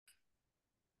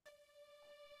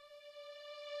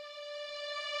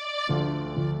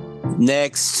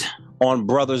Next on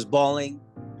Brothers Balling,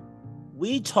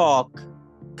 we talk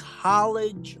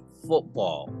college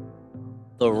football,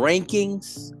 the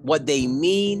rankings, what they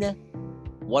mean,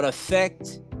 what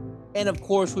effect, and of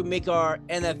course, we make our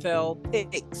NFL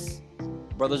picks.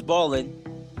 Brothers Balling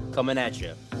coming at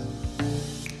you.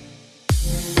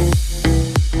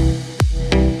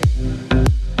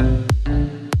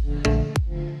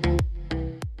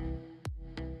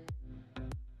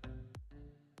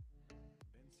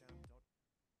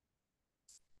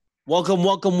 Welcome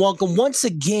once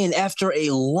again after a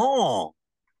long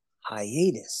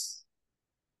hiatus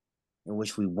in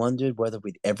which we wondered whether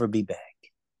we'd ever be back.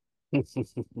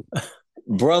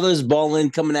 Brothers Balling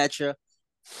coming at you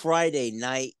Friday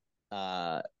night.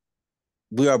 Uh,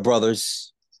 we are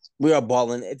brothers. We are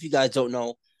balling. If you guys don't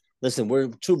know, listen, we're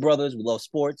two brothers. We love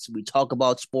sports. We talk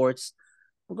about sports.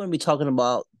 We're going to be talking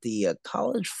about the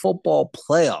college football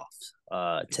playoffs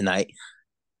tonight.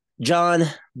 John,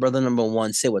 brother number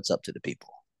one, say what's up to the people.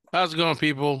 How's it going,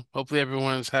 people? Hopefully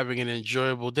everyone's having an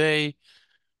enjoyable day.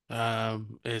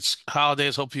 It's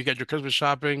holidays. Hopefully you got your Christmas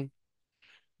shopping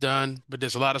done, but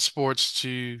there's a lot of sports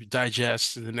to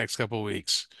digest in the next couple of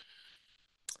weeks.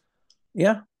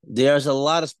 Yeah, there's a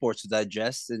lot of sports to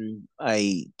digest, and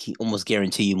I can almost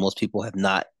guarantee you most people have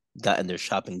not gotten their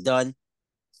shopping done.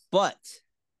 But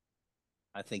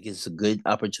I think it's a good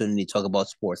opportunity to talk about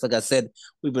sports. Like I said,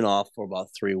 we've been off for about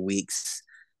 3 weeks,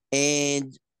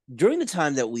 and during the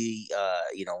time that we,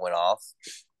 went off,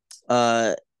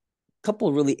 a couple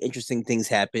of really interesting things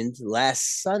happened.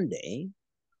 Last Sunday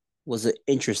was an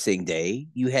interesting day.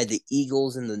 You had the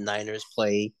Eagles and the Niners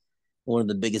play one of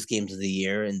the biggest games of the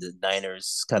year, and the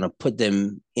Niners kind of put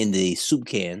them in the soup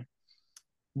can.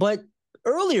 But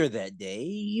earlier that day,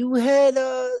 you had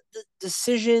the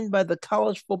decision by the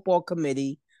college football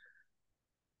committee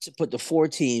to put the four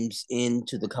teams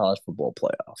into the college football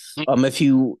playoff.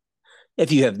 Mm.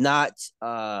 If you have not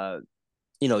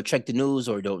checked the news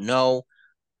or don't know,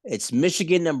 it's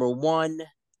Michigan number one,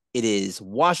 it is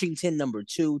Washington number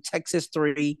two, Texas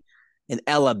three, and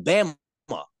Alabama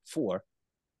four,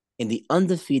 and the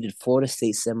undefeated Florida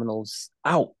State Seminoles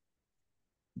out.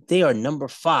 They are number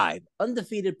five,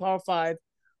 undefeated Power Five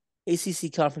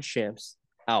ACC conference champs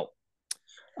out.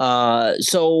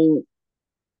 So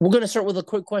we're gonna start with a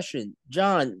quick question,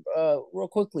 John. Real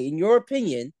quickly, in your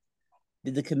opinion,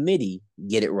 did the committee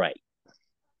get it right?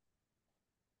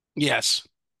 Yes.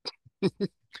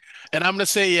 And I'm gonna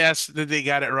say yes that they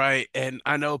got it right. And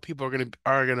I know people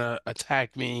are gonna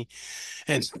attack me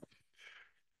and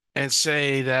and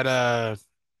say that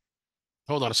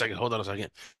hold on a second.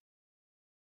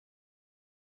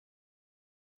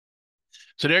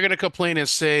 So they're gonna complain and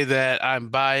say that I'm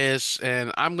biased,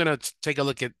 and I'm gonna take a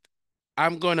look at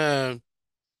I'm gonna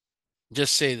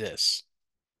just say this.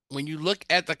 When you look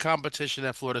at the competition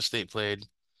that Florida State played,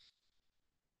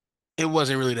 it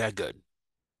wasn't really that good.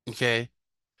 Okay.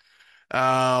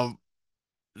 Um,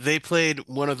 they played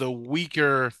one of the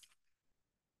weaker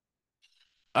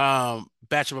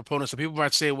batch of opponents. So people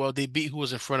might say, well, they beat who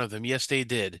was in front of them. Yes, they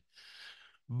did.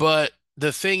 But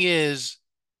the thing is,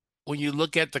 when you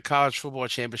look at the college football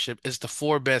championship, it's the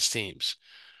four best teams.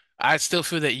 I still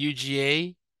feel that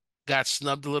UGA got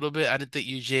snubbed a little bit. I didn't think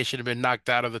UGA should have been knocked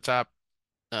out of the top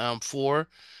four.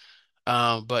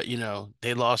 But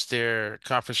they lost their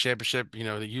conference championship.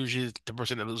 Usually the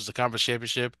person that loses the conference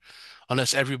championship,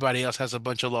 unless everybody else has a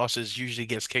bunch of losses, usually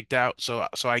gets kicked out. So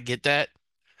I get that.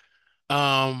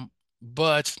 Um,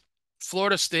 but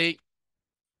Florida State,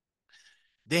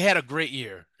 they had a great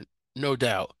year, no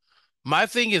doubt. My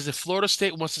thing is, if Florida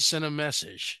State wants to send a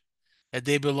message that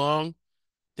they belong,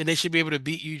 then they should be able to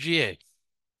beat UGA.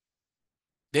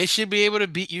 They should be able to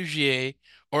beat UGA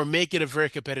or make it a very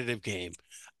competitive game.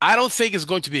 I don't think it's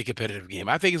going to be a competitive game.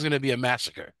 I think it's going to be a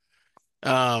massacre.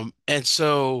 And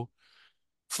so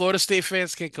Florida State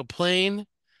fans can complain.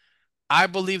 I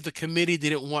believe the committee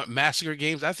didn't want massacre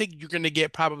games. I think you're going to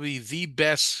get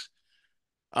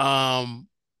um,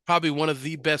 probably one of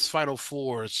the best Final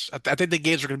Fours. I think the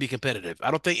games are going to be competitive.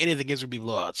 I don't think any of the games are going to be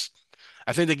lost.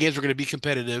 I think the games are going to be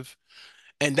competitive,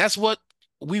 and that's what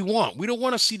we want. We don't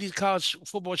want to see these college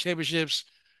football championships.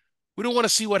 We don't want to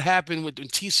see what happened when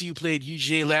TCU played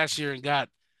UGA last year and got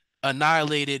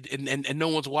annihilated, and no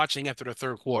one's watching after the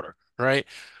third quarter, right?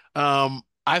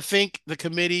 I think the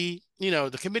committee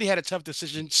had a tough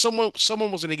decision. Someone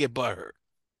was going to get butthurt.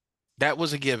 That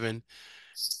was a given,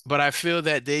 but I feel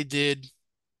that they did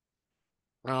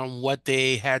what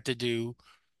they had to do,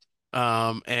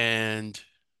 and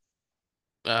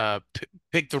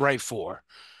pick the right four.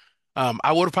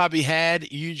 I would have probably had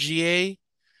UGA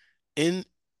in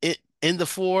in the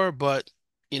four, but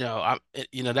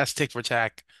that's tick for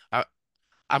tack.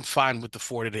 I'm fine with the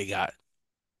four that they got.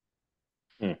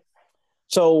 Hmm.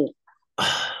 So,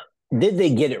 did they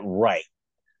get it right?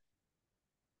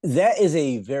 That is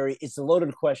it's a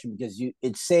loaded question because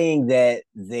it's saying that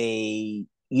they,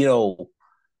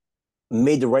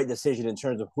 made the right decision in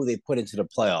terms of who they put into the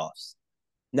playoffs.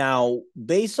 Now,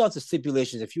 based off the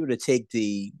stipulations, if you were to take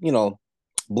the,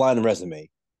 blind resume,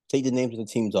 take the names of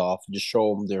the teams off, just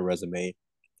show them their resume,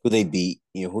 who they beat,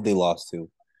 who they lost to,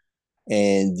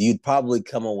 and you'd probably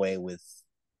come away with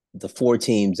the four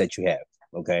teams that you have,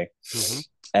 okay, Hmm.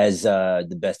 as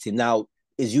the best team. Now,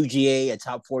 is UGA a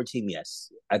top four team?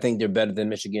 Yes. I think they're better than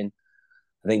Michigan.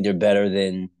 I think they're better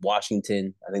than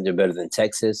Washington. I think they're better than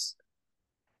Texas.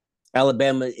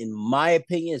 Alabama, in my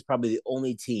opinion, is probably the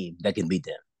only team that can beat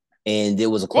them. And it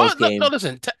was a close Well, no, no, game.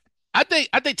 listen. I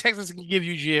think Texas can give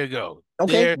UGA a go.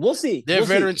 Okay, They're we'll see. they're a We'll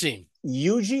see. veteran team,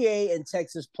 UGA and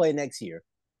Texas play next year.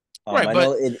 right? I But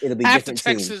know it'll be half the different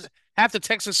Texas teams, half the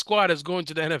Texas squad is going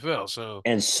to the NFL. So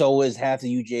and so is half the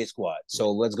UGA squad.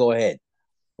 So let's go ahead.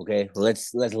 Okay,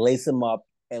 let's lace them up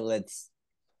and let's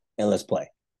play.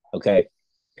 Okay,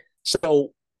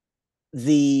 so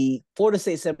the Florida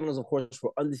State Seminoles, of course,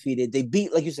 were undefeated. They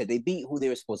beat, like you said, they beat who they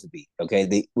were supposed to beat.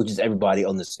 Okay, which is everybody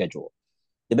on the schedule.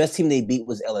 The best team they beat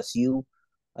was LSU.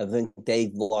 I think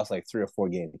they lost like 3 or 4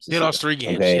 games they this year. lost 3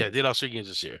 games. Okay, Yeah, they lost 3 games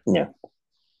this year. yeah.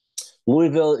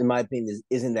 Louisville, in my opinion,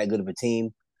 isn't that good of a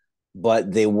team,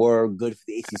 but they were good for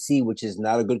the ACC, which is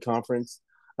not a good conference.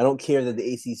 I don't care that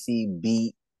the ACC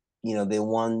beat, they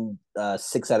won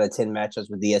 6 out of 10 matchups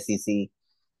with the SEC.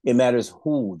 It matters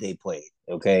who they played.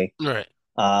 Okay. Right,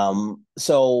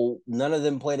 So none of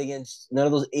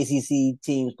those ACC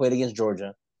teams played against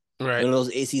Georgia. right, None of those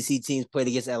ACC teams played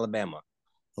against Alabama.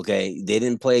 Okay, they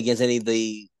didn't play against any of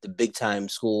the big time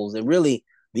schools, and really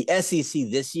the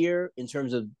SEC this year in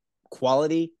terms of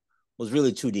quality was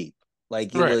really too deep.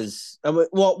 Like it right. was. I mean,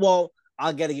 well,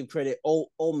 I got to give credit. Ole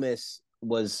Miss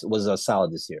was a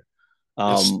solid this year.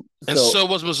 And and So so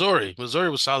was Missouri. Missouri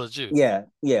was solid too. yeah,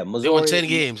 They won Missouri, 10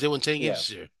 games. They won 10 games yeah, this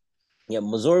year. yeah,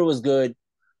 Missouri was good.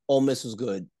 Ole Miss was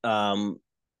good.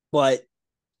 But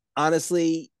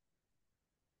honestly,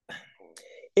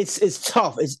 it's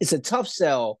tough. It's a tough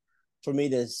sell for me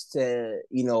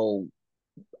to.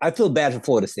 I feel bad for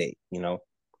Florida State.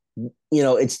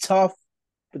 It's tough,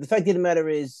 but the fact of the matter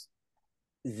is,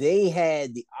 they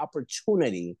had the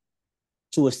opportunity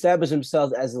to establish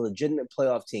themselves as a legitimate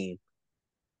playoff team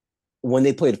when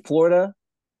they played Florida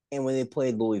and when they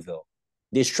played Louisville.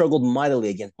 They struggled mightily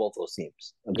against both those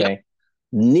teams. Yep. Okay,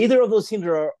 neither of those teams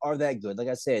are that good. Like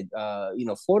I said,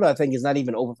 Florida I think is not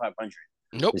even over 500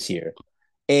 Nope. this year,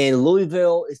 and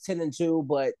Louisville is 10-2.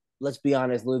 But let's be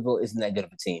honest, Louisville isn't that good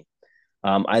of a team.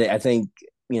 I think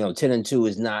 10-2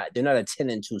 is not. They're not a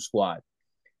 10-2 squad.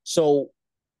 So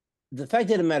the fact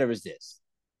of the matter is this: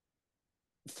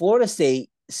 Florida State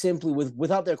simply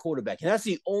without their quarterback, and that's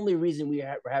the only reason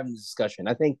we're having this discussion.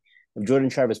 I think if Jordan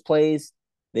Travis plays,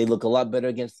 they look a lot better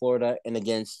against Florida and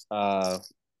against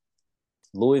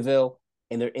Louisville,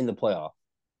 and they're in the playoff.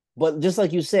 But just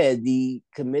like you said, the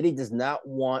committee does not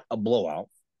want a blowout.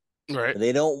 Right.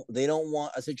 They don't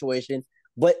want a situation,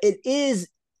 but it is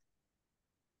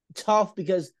tough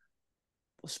because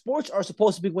sports are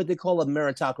supposed to be what they call a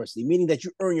meritocracy, meaning that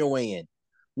you earn your way in,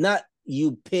 not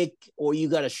you pick or you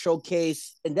got to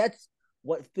showcase. And that's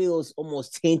what feels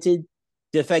almost tainted.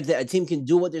 The fact that a team can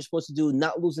do what they're supposed to do,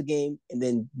 not lose a game, and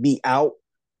then be out,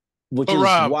 which But is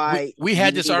Rob, we, why we you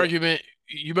had this need it. argument.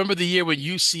 You remember the year when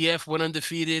UCF went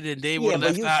undefeated and they were Yeah,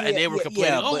 but left out and UCF, they were yeah,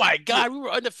 complaining, yeah, "Oh but my yeah, God, we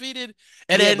were undefeated."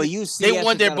 And yeah, but then they UCF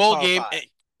won is their not a bowl power game. five.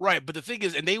 Right, but the thing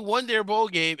is, and they won their bowl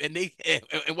game, and they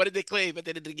and what did they claim at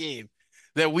the end of the game?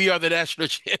 That we are the national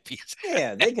champions.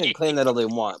 Yeah, they can claim that all they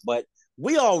want, but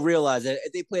we all realize that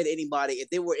if they played anybody, if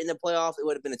they were in the playoffs, it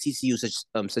would have been a TCU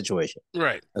situation.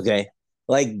 Right, Okay.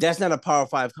 Like that's not a power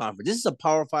five conference. This is a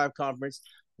power five conference.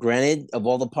 Granted, of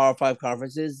all the power five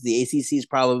conferences, the ACC is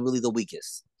probably the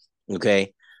weakest.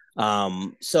 Okay.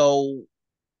 So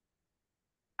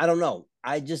I don't know.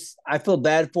 I feel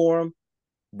bad for them,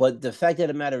 but the fact of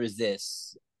the matter is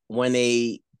this: when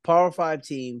a power five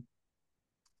team,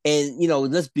 and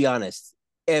let's be honest,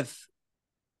 if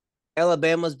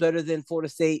Alabama's better than Florida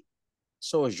State,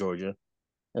 so is Georgia.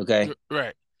 Okay.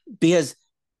 right. Because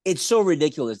it's so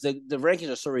ridiculous. The rankings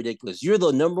are so ridiculous. You're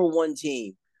the number one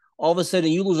team. All of a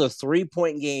sudden, you lose a 3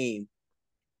 point game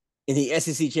in the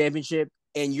SEC championship,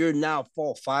 and you're now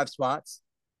fall 5 spots.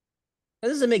 That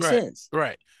doesn't make Right, sense.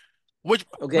 right. Which,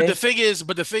 but the Okay. thing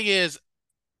is,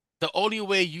 the only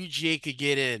way UGA could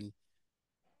get in,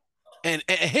 and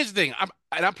here's the thing,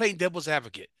 I'm playing devil's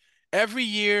advocate. every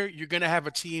year you're gonna have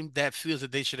a team that feels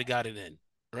that they should have got it in,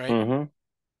 right? Mm-hmm.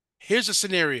 Here's a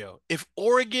scenario. If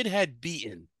Oregon had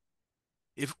beaten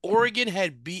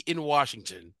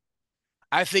Washington,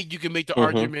 I think you can make the Mm-hmm.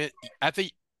 argument. I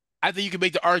think you can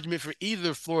make the argument for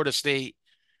either Florida State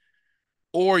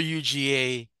or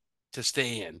UGA to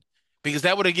stay in because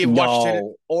that would have given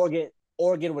Washington No,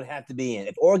 Oregon would have to be in.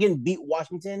 If Oregon beat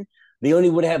Washington, they only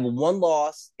would have one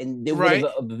loss, and they would have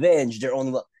right. avenged their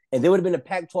only loss. And they would have been a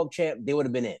Pac-12 champ. They would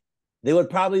have been in. They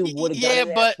would have Yeah, gotten it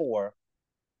at but four.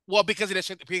 well, because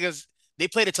they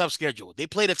played a tough schedule. They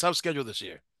played a tough schedule this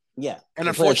year, Yeah, and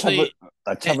they played unfortunately,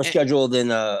 a and, tougher schedule than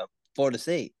Florida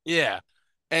State. yeah,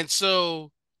 and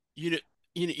so you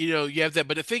know, you have that.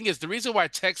 But the thing is, the reason why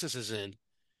Texas is in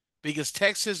because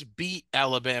Texas beat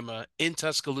Alabama in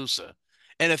Tuscaloosa,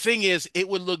 and the thing is, it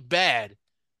would look bad. It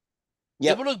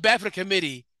Yep, would look bad for the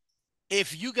committee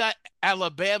if you got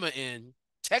Alabama in.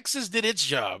 Texas did its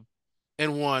job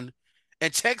and won,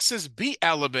 and Texas beat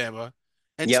Alabama,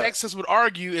 and yep, Texas would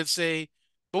argue and say,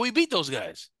 "But we beat those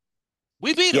guys.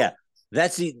 We beat them." yeah.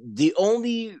 That's the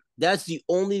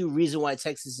only reason why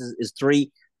Texas is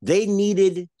three. They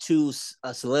needed to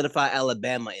solidify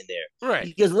Alabama in there Right.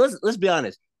 because let's be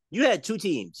honest. You had two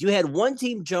teams. You had one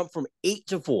team jump from 8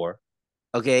 to 4.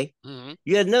 Okay, Hmm.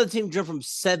 you had another team jump from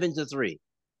 7 to 3.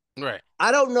 Right.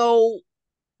 I don't know.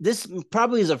 This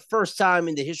probably is the first time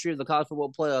in the history of the college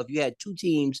football playoff you had two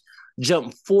teams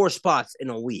jump 4 spots in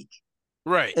a week.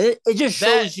 Right. It just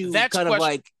That shows you that's kind of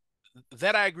question like,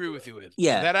 that I agree with you with.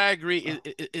 yeah, That I agree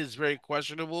is very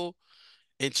questionable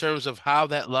in terms of how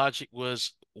that logic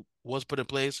was put in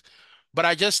place. But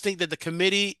I just think that the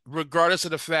committee, regardless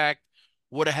of the fact,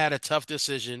 would have had a tough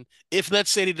decision if,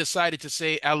 let's say, they decided to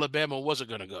say Alabama wasn't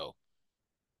going to go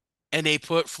and they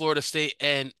put Florida State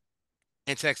and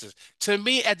Texas. To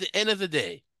me, at the end of the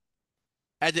day,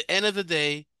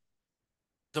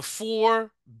 the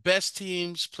four best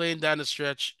teams playing down the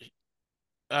stretch,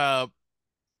 uh,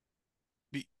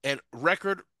 and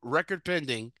record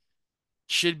pending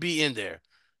should be in there.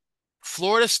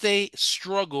 Florida State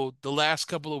struggled the last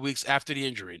couple of weeks after the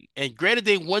injury. And granted,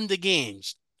 they won the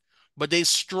games, but they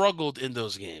struggled in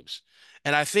those games.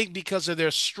 And I think because of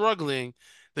their struggling,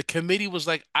 the committee was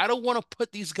like, I don't want to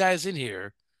put these guys in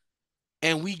here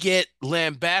and we get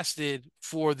lambasted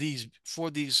for these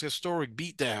historic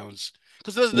beatdowns.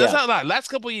 Because there's yeah, not a lot. Last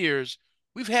couple of years,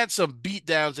 we've had some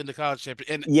beatdowns in the college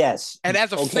championship. yes, And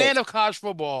as a okay, fan of college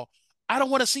football, I don't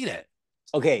want to see that.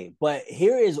 okay. But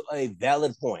here is a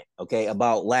valid point, okay,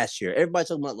 about last year. Everybody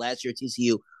talking about last year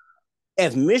TCU.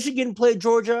 If Michigan played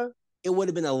Georgia, it would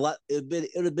have been a lot. It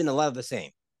would have been a lot of the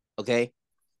same. Okay,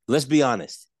 let's be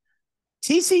honest.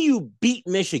 TCU beat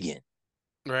Michigan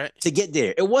Right? to get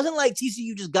there. It wasn't like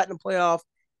TCU just got in the playoff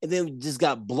and then just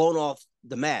got blown off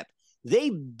the map. They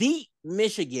beat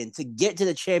Michigan to get to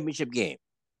the championship game.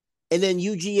 And then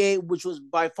UGA, which was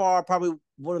by far probably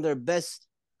one of their best,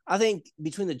 I think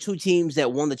between the two teams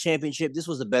that won the championship, this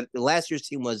was the better. Last year's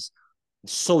team was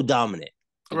so dominant.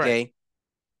 Right. Okay.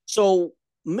 So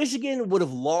Michigan would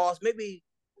have lost, maybe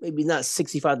not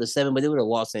 65-7, but they would have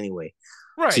lost anyway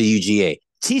to Right. UGA.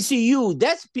 TCU,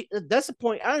 that's the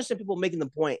point. I understand people making the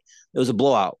point it was a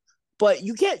blowout, but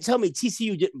you can't tell me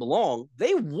TCU didn't belong.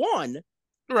 They won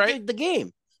Right. the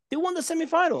game. They won the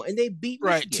semifinal and they beat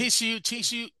Right. Michigan.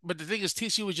 TCU, but the thing is,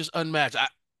 TCU was just unmatched.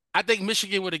 I think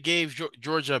Michigan would have gave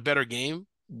Georgia a better game.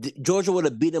 Georgia would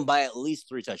have beat them by at least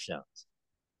 3 touchdowns.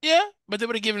 Yeah, but they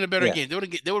would have given a better Yeah. game. They would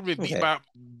have been beat Okay. by,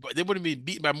 they would have been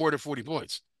beat by more than 40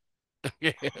 points.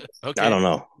 Yeah. I Okay. don't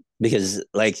know because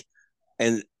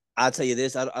and I'll tell you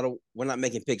this: I don't. We're not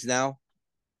making picks now.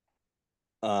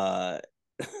 Uh,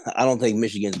 I don't think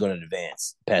Michigan's going to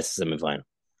advance past the semifinal.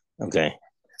 Okay,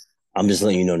 I'm just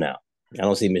letting you know now. I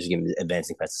don't see Michigan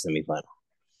advancing past the semifinal.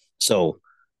 So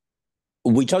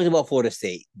we talked about Florida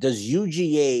State. Does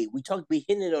UGA? We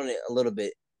hinted on it a little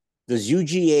bit. Does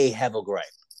UGA have a gripe?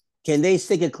 Can they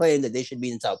stake a claim that they should be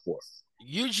in the top four?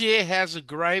 UGA has a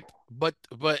gripe, but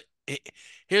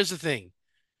here's the thing.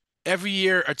 Every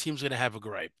year a team's gonna have a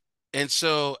gripe. And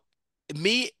so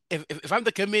if I'm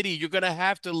the committee, you're gonna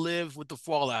have to live with the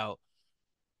fallout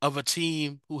of a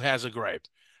team who has a gripe.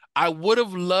 I would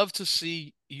have loved to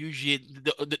see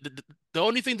UGA. The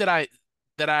only thing that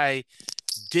I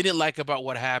didn't like about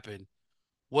what happened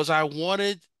was I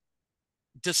wanted,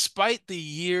 despite the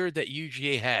year that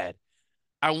UGA had,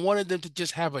 I wanted them to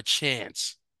just have a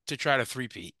chance to try to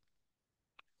three-peat.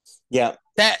 Yeah.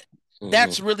 That Mm-hmm.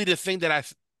 that's really the thing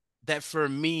that for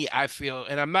me I feel,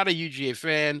 and I'm not a UGA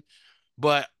fan,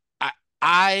 but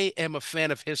I am a fan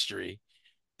of history,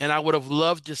 and I would have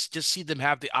loved to just see them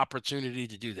have the opportunity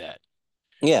to do that.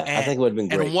 Yeah, I And think it would have been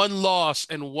great. one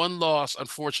loss,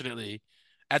 unfortunately,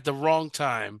 at the wrong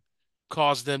time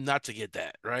caused them not to get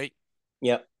that, right?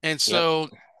 Yep. And Yep. so,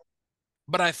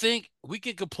 but I think we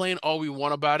can complain all we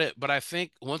want about it, but I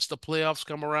think once the playoffs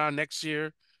come around next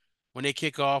year, when they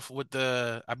kick off with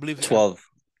I believe 12,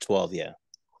 12. Yeah.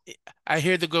 I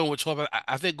hear they're going with 12.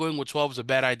 I think going with 12 is a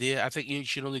bad idea. I think you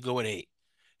should only go with eight.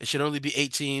 It should only be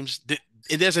eight teams.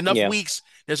 There's enough Yeah. weeks.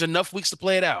 There's enough weeks to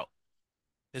play it out.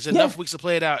 There's Yeah. enough weeks to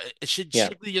play it out. It should Yeah.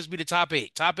 strictly just be the top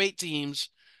eight teams,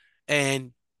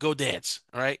 and go dance.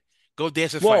 All right, go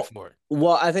dance and fight Well, for it.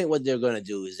 well, I think what they're going to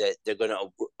do is that they're going to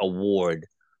award,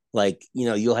 like,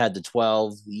 you'll have the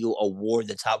 12, you'll award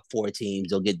the top four teams,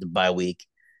 they'll get the bye week,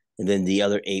 and then the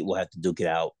other eight will have to duke it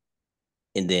out.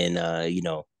 And then,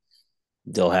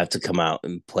 they'll have to come out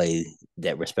and play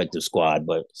that respective squad.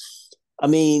 But I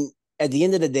mean, at the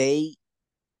end of the day,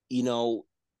 you know,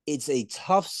 it's a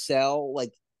tough sell.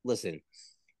 Like, listen,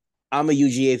 I'm a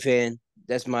UGA fan.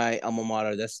 That's my alma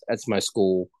mater. That's my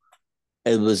school.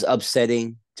 It was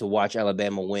upsetting to watch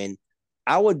Alabama win.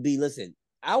 I would be listen.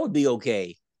 I would be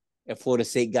okay if Florida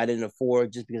State got into four,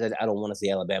 just because I don't want to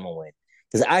see Alabama win.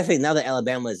 Because I think now that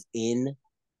Alabama is in,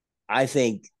 I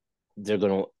think they're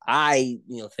gonna.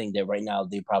 Think that right now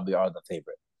they probably are the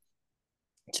favorite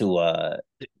to uh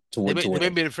to They may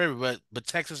win. be the favorite, but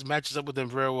Texas matches up with them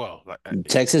very well.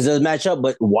 Texas does match up,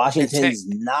 but And Tech, Washington's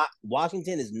not.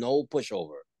 Washington is no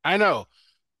pushover. I know,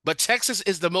 but Texas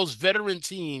is the most veteran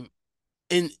team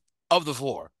in of the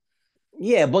four.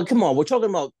 Yeah, but come on, we're talking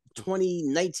about 20,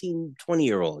 19, 20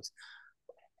 year olds.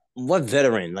 What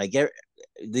veteran? Like,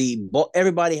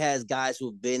 everybody has guys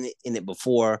who've been in it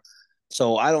before,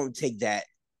 so I don't take that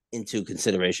into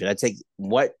consideration. I take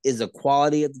what is the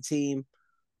quality of the team.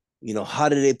 How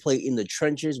do they play in the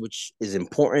trenches, which is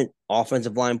important,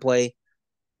 offensive line play,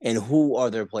 and who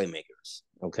are their playmakers.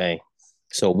 Okay,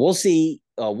 so we'll see.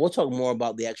 We'll talk more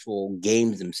about the actual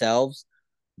games themselves,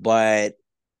 but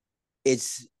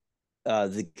it's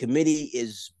the committee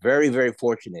is very, very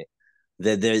fortunate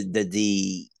that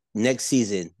the next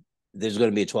season there's going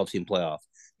to be a 12-team playoff,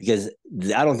 because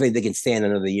I don't think they can stand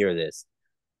another year of this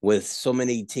with so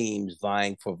many teams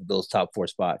vying for those top four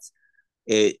spots.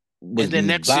 It was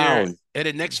bound. And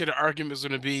then next year, the argument is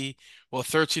going to be, well,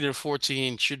 13 and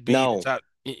 14 should be the No, top.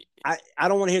 I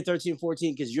don't want to hear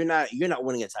 13-14, because you're not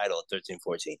winning a title at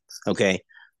 13-14. Okay.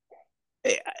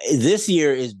 This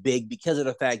year is big because of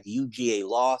the fact UGA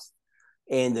lost,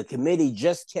 and the committee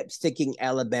just kept sticking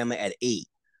Alabama at 8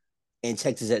 and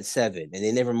Texas at 7, and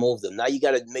they never moved them. Now you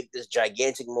got to make this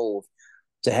gigantic move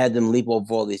to have them leap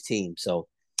over all these teams. So,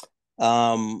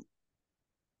 um,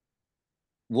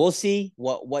 we'll see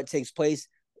what takes place.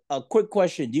 A quick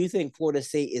question: do you think Florida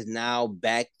State is now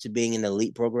back to being an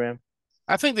elite program?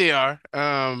 I think they are.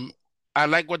 I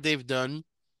like what they've done.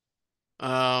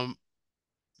 Um,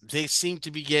 they seem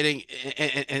to be getting,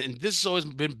 and this has always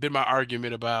been my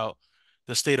argument about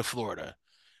the state of Florida.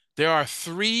 There are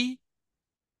three,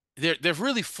 there's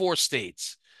really four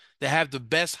states that have the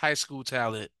best high school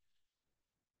talent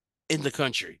in the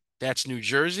country. That's New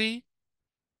Jersey,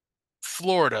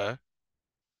 Florida,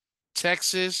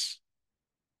 Texas,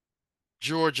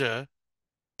 Georgia,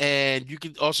 and you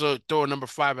can also throw a number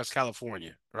five as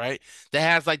California, right? That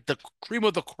has like the cream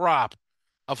of the crop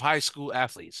of high school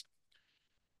athletes.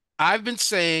 I've been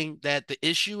saying that the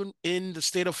issue in the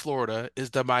state of Florida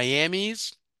is the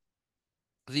Miamis,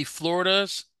 the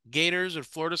Florida's Gators, and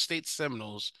Florida State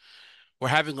Seminoles were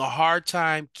having a hard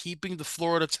time keeping the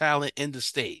Florida talent in the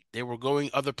state. They were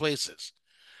going other places.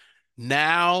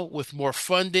 Now, with more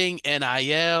funding,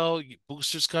 NIL,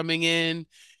 boosters coming in,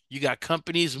 you got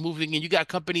companies moving in, you got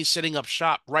companies setting up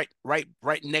shop right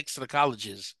next to the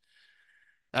colleges,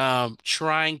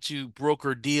 trying to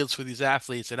broker deals for these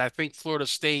athletes. And I think Florida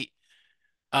State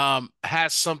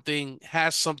has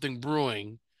something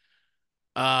brewing.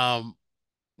 Um,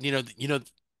 they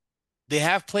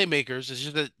have playmakers. It's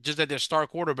just that their star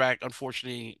quarterback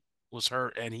unfortunately was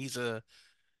hurt, and he's a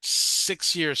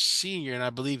 6-year senior, and I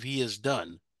believe he is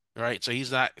done. Right, so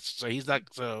he's not. So he's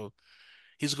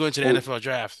going to the Who? NFL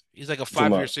draft. He's like a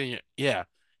 5-year Jamar senior. Yeah,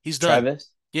 he's done.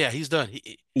 Travis? Yeah, he's done.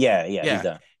 Yeah, yeah, he's Yeah,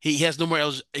 done. he has no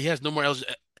more. He has no more. El,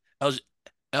 el,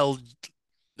 el,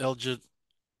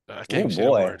 I can't Oh even say the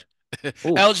boy. word.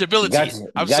 Ooh, Eligibility.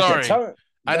 I'm got your sorry. tongue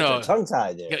I got your know. tongue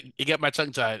tied there. You got my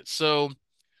tongue tied. So,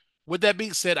 with that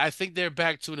being said, I think they're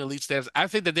back to an elite status. I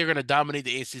think that they're going to dominate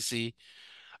the ACC.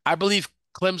 I believe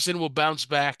Clemson will bounce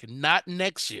back, not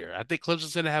next year. I think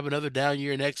Clemson's going to have another down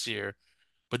year next year,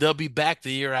 but they'll be back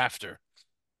the year after.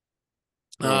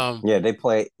 Um, Yeah, they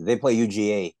play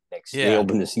UGA next. They Yeah.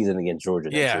 open the season against Georgia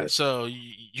next Yeah. year. So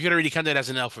you can already count that as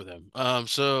an L for them. Um,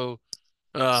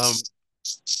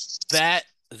 that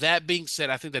that being said,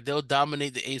 I think that they'll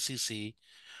dominate the ACC.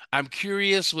 I'm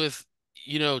curious with,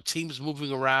 teams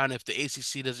moving around if the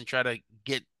ACC doesn't try to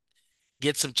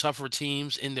get some tougher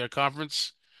teams in their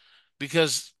conference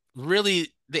because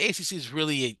really the ACC is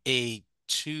really a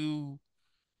two,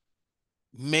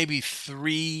 maybe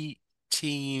three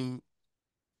team,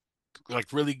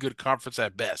 like really good conference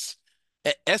at best.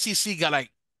 SEC got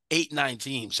like eight, nine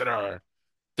teams that are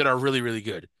really, really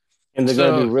good. And they're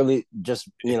going to be So really just,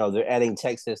 they're adding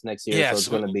Texas next year. So yes, it's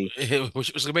going to be,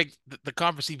 which was gonna make the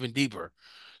conference even deeper.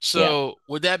 yeah. So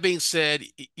with that being said,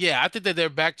 yeah, I think that they're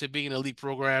back to being an elite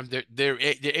program. They're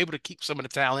able to keep some of the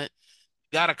talent.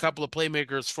 Got a couple of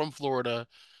playmakers from Florida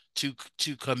to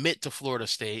commit to Florida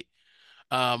State.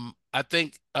 I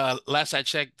think last I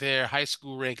checked their high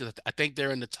school rank, I think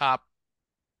they're in the top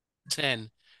 10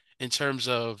 in terms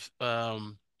of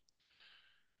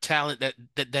talent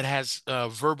that has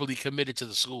verbally committed to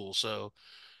the school. So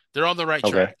they're on the right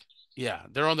Okay. track. Yeah,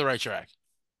 they're on the right track.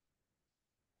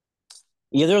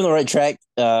 Yeah, they're on the right track.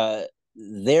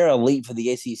 They're elite for the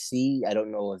ACC. I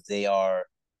don't know if they are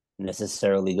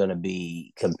necessarily going to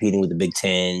be competing with the Big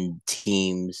Ten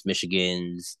teams,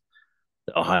 Michigan's,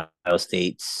 the Ohio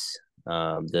States,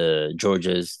 the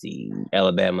Georgias, the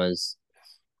Alabamas.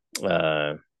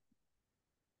 Uh,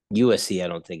 USC, I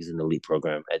don't think is an elite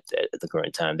program at the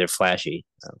current time. They're flashy.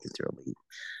 I don't think they're elite.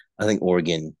 I think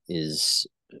Oregon is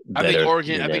better than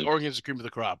I think them. Oregon's the cream of the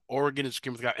crop. Oregon is the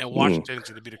cream of the crop, and Mm. Washington is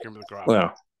going to be the cream of the crop.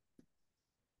 Well,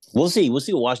 we'll see. We'll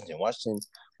see with Washington. Washington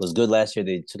was good last year.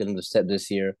 They took another step this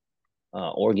year.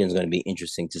 Oregon's going to be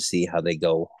interesting to see how they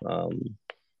go.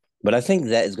 But I think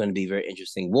that is going to be very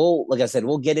interesting. Like I said,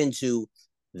 we'll get into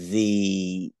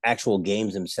the actual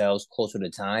games themselves closer to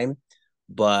time.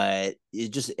 But it's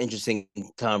just an interesting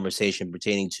conversation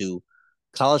pertaining to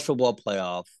college football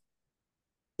playoff.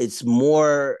 It's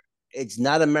more. It's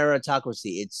not a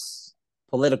meritocracy. It's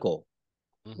political.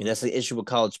 Hmm. That's the issue with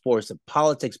college sports. The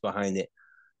politics behind it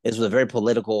is a very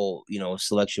political,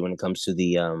 selection when it comes to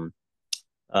the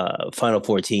Final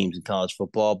Four teams in college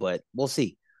football. But we'll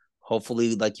see.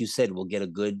 Hopefully, like you said, we'll get a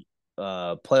good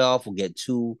playoff. We'll get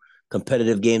two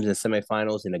competitive games in the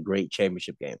semifinals and a great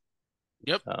championship game.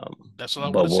 Yep, that's what I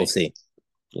want But to we'll see. see.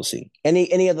 We'll see.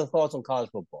 Any other thoughts on college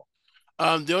football?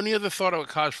 The only other thought about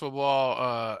college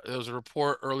football, there was a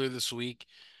report earlier this week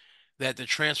that the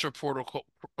transfer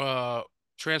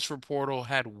portal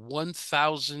had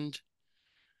 1,000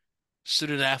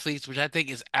 student athletes, which I think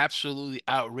is absolutely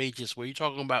outrageous. Where you're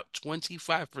talking about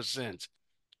 25%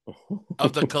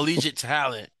 of the collegiate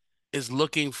talent is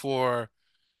looking for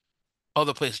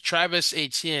other places. Travis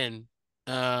Etienne,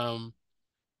 um,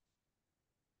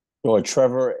 Or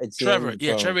Trevor Trevor, Etienne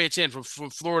yeah, from Trevor Etienne from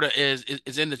Florida is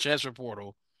in the transfer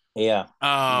portal. yeah.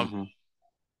 Um, Mm-hmm.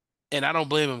 and I don't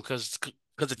blame him because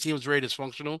the team is very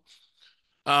dysfunctional.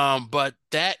 But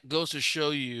that goes to show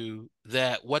you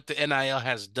that what the NIL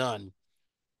has done,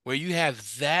 where you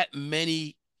have that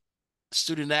many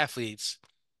student athletes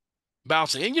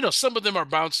bouncing, and some of them are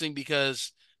bouncing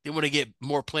because they want to get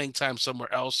more playing time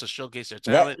somewhere else to showcase their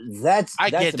That talent. that's I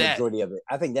that's get the that. majority of it.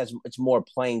 I think it's more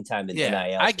playing time than Yeah,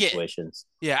 NIL situations.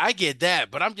 I get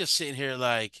that, but I'm just sitting here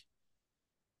like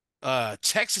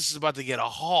Texas is about to get a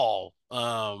haul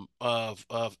of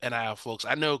NIL folks.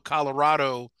 I know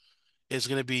Colorado is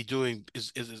going to be doing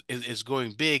is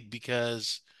going big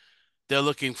because they're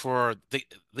looking for they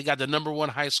got the number one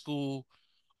high school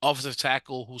offensive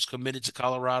tackle who's committed to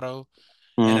Colorado,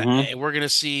 Mm-hmm. and we're going to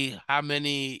see how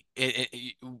many.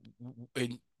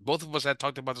 And both of us had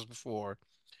talked about this before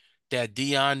that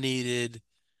Dion needed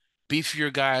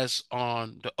beefier guys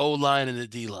on the O line and the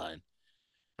D line,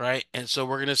 right? And so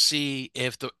we're gonna see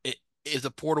if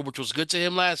the portal, which was good to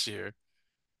him last year,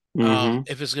 Mm-hmm.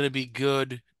 if it's gonna be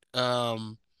good,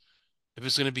 um, if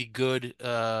it's gonna be good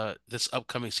this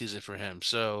upcoming season for him.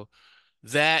 So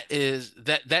that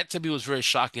to me was very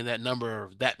shocking. That number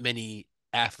of that many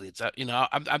athletes.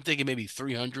 I'm thinking maybe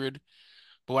 300,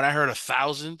 but when I heard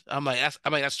 1,000, that's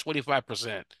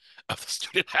 25% of the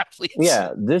student athletes.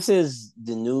 Yeah, this is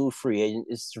the new free agent.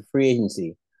 It's the free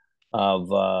agency of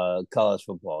college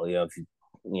football. If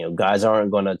guys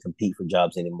aren't going to compete for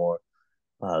jobs anymore,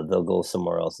 they'll go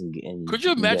somewhere else Could you and get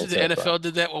imagine the instead of. NFL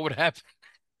did that? What would happen?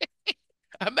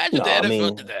 Imagine No, the I NFL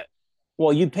mean, did that.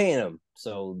 well, you paying them,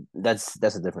 so that's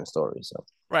a different story. So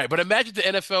Right, but imagine the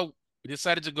NFL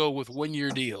decided to go with 1 year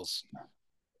deals,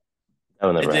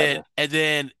 that'll and never then happen. and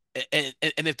then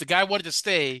and if the guy wanted to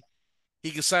stay, he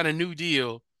can sign a new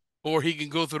deal, or he can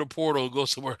go through the portal and go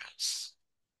somewhere else.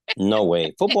 No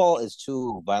way. Football is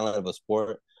too violent of a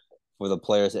sport for the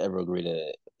players to ever agree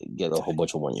to get a whole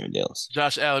bunch of 1 year deals.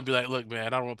 Josh Allen be like, "Look, man, I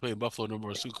don't want to play in Buffalo no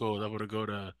more. It's too cold. I'm gonna go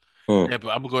to Hmm. Tampa.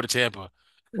 I'm gonna go to Tampa."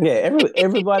 Yeah,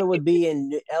 everybody would be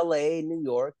in L.A., New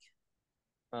York.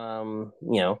 You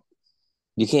know,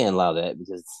 you can't allow that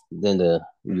because then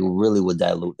you really would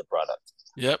dilute the product.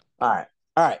 Yep. All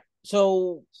right.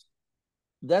 So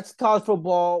that's college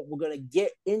football. We're gonna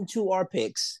get into our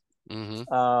picks.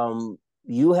 Hmm.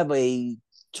 You have a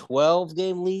 12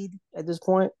 game lead at this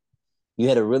point. You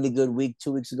had a really good week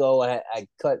 2 weeks ago. I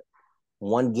cut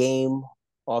one game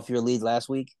off your lead last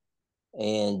week,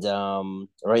 and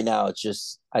right now it's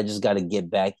just I just got to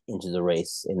get back into the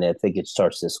race, and I think it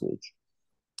starts this week.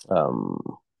 Um,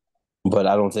 but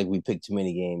I don't think we picked too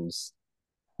many games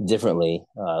differently.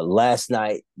 Last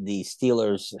night the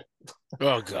Steelers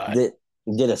Oh God. did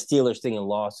did a Steelers thing and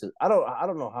lost. I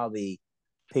don't know how the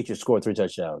Patriots scored 3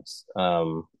 touchdowns.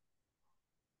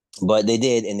 But they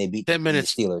did, and they beat 10 the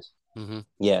minutes. Steelers. Hmm.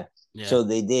 Yeah, Yeah. so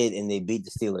they did, and they beat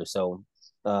the Steelers. So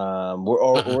Uh-huh. we're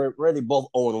already both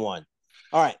 0-1.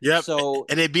 All right, Yep. so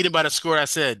And they beat him by the score I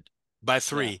said by yeah,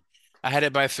 3. I had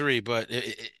it by 3, but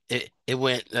it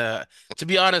went. To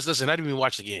be honest, listen, I didn't even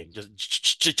watch the game.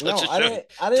 Just no, to show you,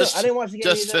 I just didn't watch the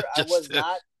game either. I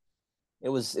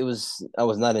was just not. I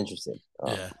was not interested.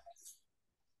 yeah.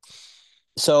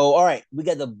 So all right, we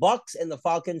got the Bucks and the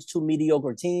Falcons, two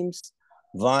mediocre teams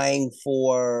vying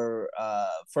for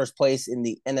first place in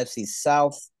the NFC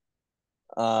South.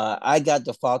 I got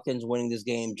the Falcons winning this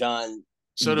game. John,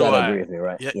 So you do got to agree I. with me,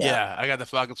 right? Yeah, Yeah, yeah. I got the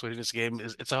Falcons winning this game.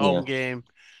 It's a home yeah. game.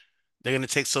 They're gonna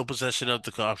take sole possession of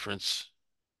the conference.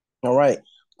 All right.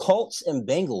 Colts and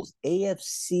Bengals,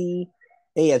 AFC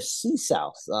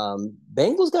South.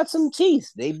 Bengals got some teeth.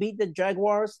 They beat the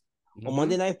Jaguars on Hmm.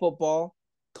 Monday Night Football.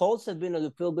 Colts have been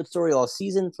a feel good story all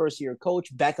season. First year coach,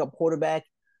 backup quarterback.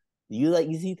 You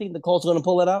think the Colts are going to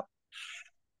pull it out?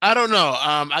 I don't know.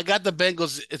 I got the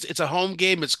Bengals. It's a home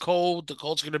game. It's cold. The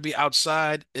Colts are gonna be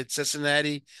outside. It's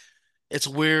Cincinnati. It's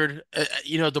weird.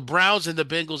 The Browns and the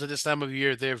Bengals at this time of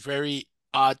year, they're very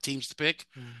odd teams to pick.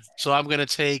 So I'm gonna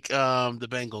take the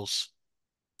Bengals.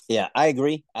 Yeah, I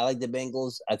agree. I like the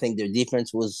Bengals. I think their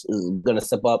defense was going to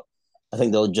step up. I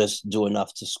think they'll just do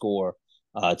enough to score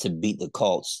to beat the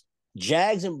Colts.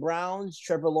 Jags and Browns.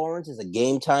 Trevor Lawrence is a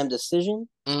game time decision.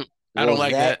 Mm, I don't Will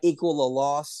like that that. equal a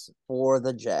loss for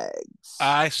the Jags?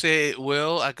 I say it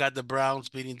will. I got the Browns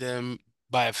beating them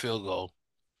by a field goal.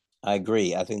 I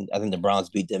agree. I think the Browns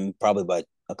beat them probably by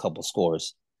a couple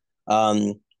scores.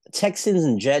 Um, Texans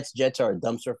and Jets. Jets are a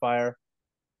dumpster fire.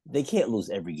 They can't lose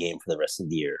every game for the rest of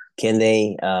the year, can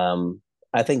they?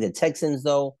 I think the Texans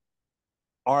though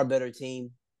are a better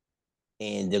team,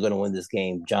 and they're going to win this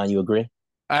game. John, you agree?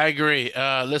 I agree.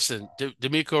 Listen,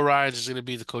 D'Amico Ryans is gonna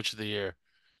be the coach of the year.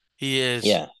 He is.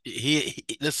 Yeah,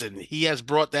 Listen. He has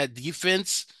brought that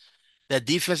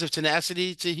defensive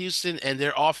tenacity to Houston, and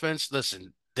their offense.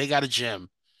 Listen, they got a gem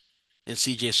in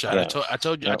C.J. Stroud. yeah, I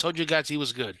yep, told you guys he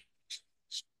was good.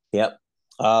 yep.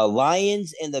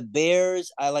 Lions and the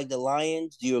Bears. I like the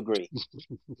Lions. Do you agree?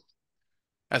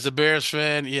 As a Bears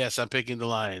fan, yes, I'm picking the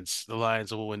Lions. The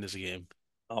Lions will win this game.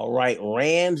 All right,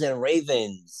 Rams and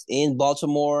Ravens in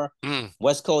Baltimore. Mm.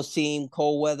 West Coast team,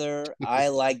 cold weather. I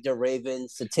like the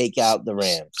Ravens to take out the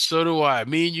Rams. So do I.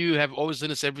 Me and you have always done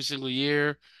this every single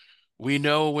year. We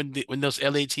know when those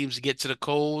LA teams get to the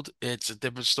cold, it's a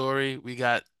different story.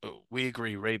 We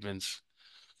agree, Ravens.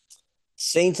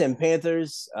 Saints and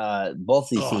Panthers. Both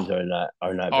these teams Oh,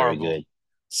 are not very horrible. good.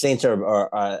 Saints are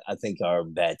I think are a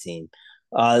bad team.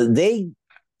 They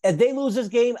if they lose this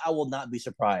game, I will not be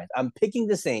surprised. I'm picking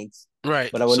the Saints,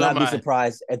 Right. but I will So am not be I.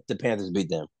 surprised if the Panthers beat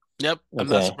them. Yep. I'm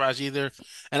not Okay. surprised either.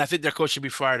 And I think their coach should be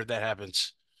fired if that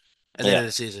happens at the end Yeah. of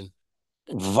the season.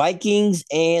 Vikings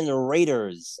and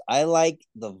Raiders. I like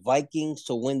the Vikings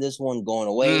to win this one going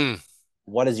away. Mm.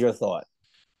 What is your thought?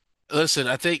 Listen,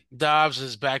 I think Dobbs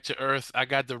is back to earth. I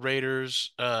got the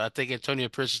Raiders. I think Antonio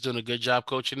Pierce is doing a good job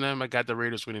coaching them. I got the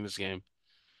Raiders winning this game.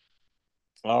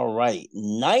 All right.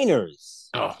 Niners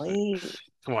Oh, playing.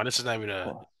 come on, this is not even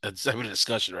it's not even a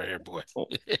discussion right here, boy.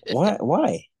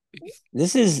 Why?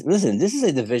 This is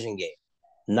a division game.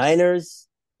 Niners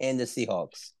and the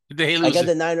Seahawks. They I got losing.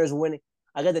 the Niners winning.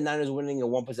 I got the Niners winning a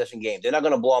one possession game. They're not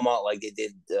going to blow them out like they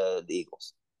did the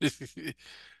Eagles.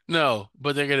 No,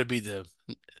 but they're gonna beat them.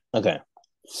 Okay.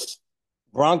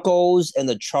 Broncos and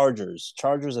the Chargers.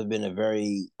 Chargers have been a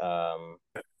very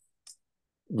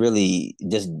really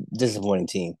disappointing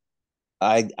team.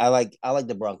 I like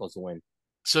the Broncos to win.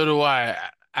 So do I.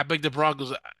 I picked the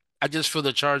Broncos. I just feel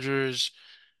the Chargers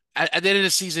at the end of the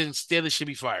season, Staley should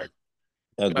be fired.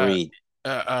 Uh, Agreed. uh,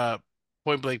 uh,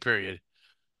 Point blank. Period.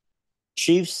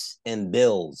 Chiefs and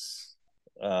Bills,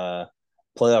 playoff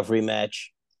rematch.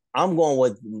 I'm going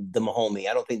with the Mahomie.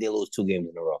 I don't think they lose 2 games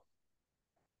in a row.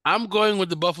 I'm going with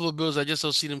the Buffalo Bills. I just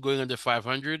don't see them going under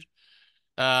 500.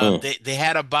 Mm, They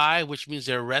had a bye, which means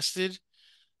they're rested.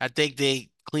 I think they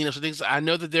clean up some things. I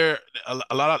know that there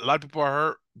a lot of people are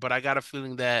hurt, but I got a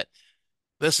feeling that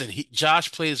listen,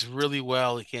 Josh plays really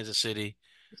well in Kansas City.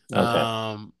 okay.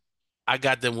 Um, I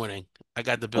got them winning. I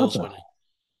got the Bills Okay. winning.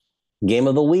 Game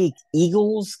of the week: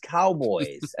 Eagles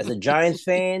Cowboys. As a Giants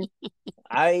fan,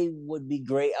 I would be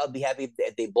great. I'd be happy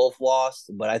if they both lost,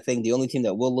 but I think the only team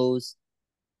that will lose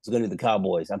is going to be the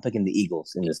Cowboys. I'm picking the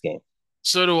Eagles in this game.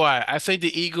 So do I. I think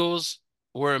the Eagles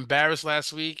were embarrassed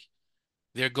last week.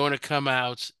 They're going to come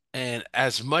out, and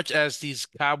as much as these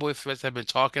Cowboy fans have been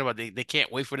talking about, they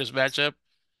can't wait for this matchup.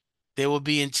 They will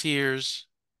be in tears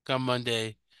come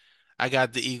Monday. I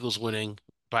got the Eagles winning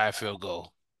by a field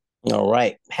goal. All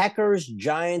right. Packers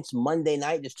Giants Monday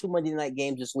night. There's 2 Monday night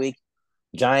games this week.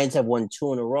 Giants have won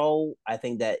 2 in a row. I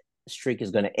think that streak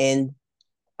is going to end.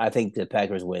 I think the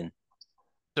Packers win.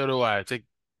 So do I. I think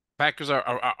Packers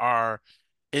are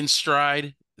in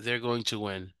stride. They're going to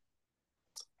win.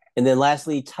 And then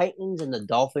lastly, Titans and the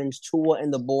Dolphins, Tua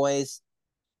and the boys.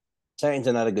 Titans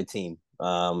are not a good team.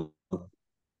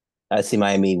 I see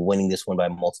Miami winning this one by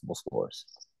multiple scores.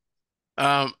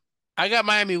 Um, I got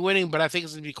Miami winning, but I think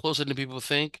it's gonna be closer than people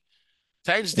think.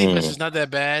 Titans defense Mm. is not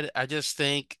that bad. I just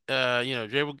think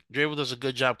Drabble does a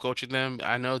good job coaching them.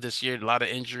 I know this year a lot of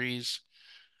injuries,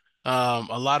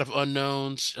 a lot of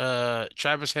unknowns.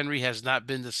 Travis Henry has not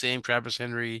been the same Travis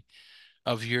Henry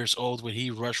of years old when he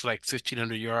rushed for like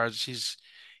 1,500 yards.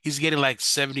 He's getting like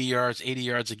 70 yards, 80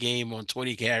 yards a game on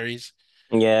 20 carries.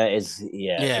 Yeah. The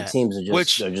Yeah, teams are just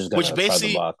which they're just which gonna crowd the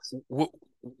basically box.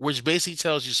 which basically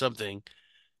tells you something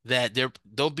that they're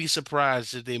don't be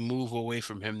surprised if they move away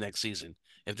from him next season.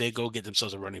 If they go get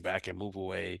themselves a running back and move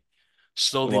away,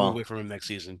 slowly move away Well, from him next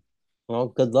season. well,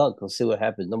 good luck. We'll see what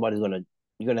happens. Nobody's gonna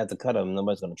You're gonna have to cut him.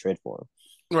 Nobody's gonna trade for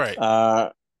him.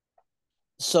 Right.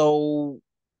 So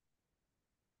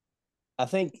I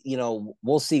think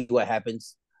we'll see what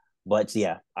happens. But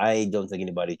yeah, I don't think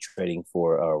anybody trading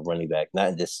for a running back.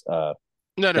 No, no,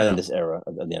 Not in no. this era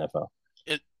of the NFL.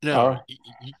 All No. right.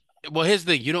 Well, here's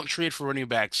the thing. You don't trade for running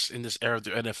backs in this era of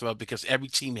the NFL because every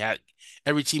team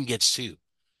gets two.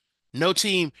 No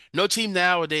team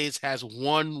nowadays has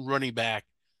one running back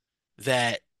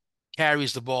that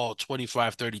carries the ball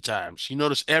 25, 30 times. You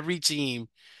notice every team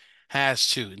has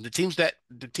two. And the teams that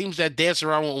dance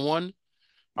around with one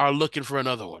are looking for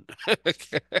another one.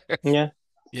 Yeah,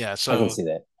 Yeah, I can so see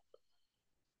that.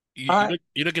 you, All you right. look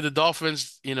you look at the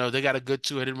Dolphins, they got a good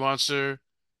two-headed monster.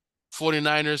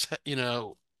 49ers,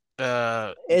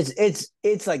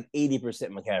 It's like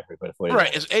 80% McCaffrey for the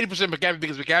right, it's 49ers. 80% McCaffrey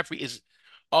because McCaffrey is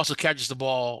also catches the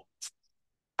ball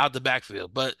out the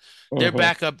backfield, but their Mm-hmm.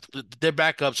 backup their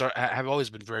backups have always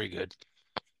been very good.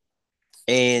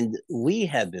 And we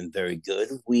have been very good.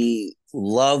 We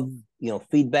love,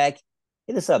 feedback.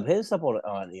 Hit us up. Hit us up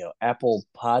on Apple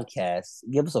Podcasts.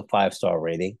 Give us a 5-star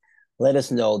rating. Let us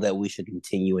know that we should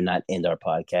continue and not end our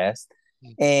podcast.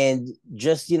 And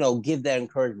just, give that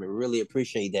encouragement. Really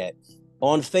appreciate that.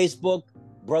 On Facebook,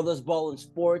 Brothers Ball and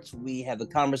Sports, we have the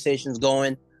conversations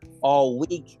going all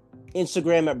week.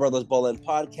 Instagram at Brothers Ball and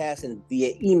Podcast and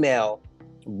via email,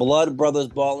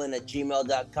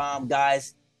 bloodbrothersballin@gmail.com.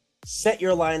 Guys, set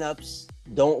your lineups.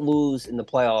 Don't lose in the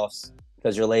playoffs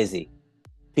because you're lazy.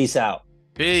 Peace out.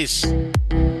 Peace.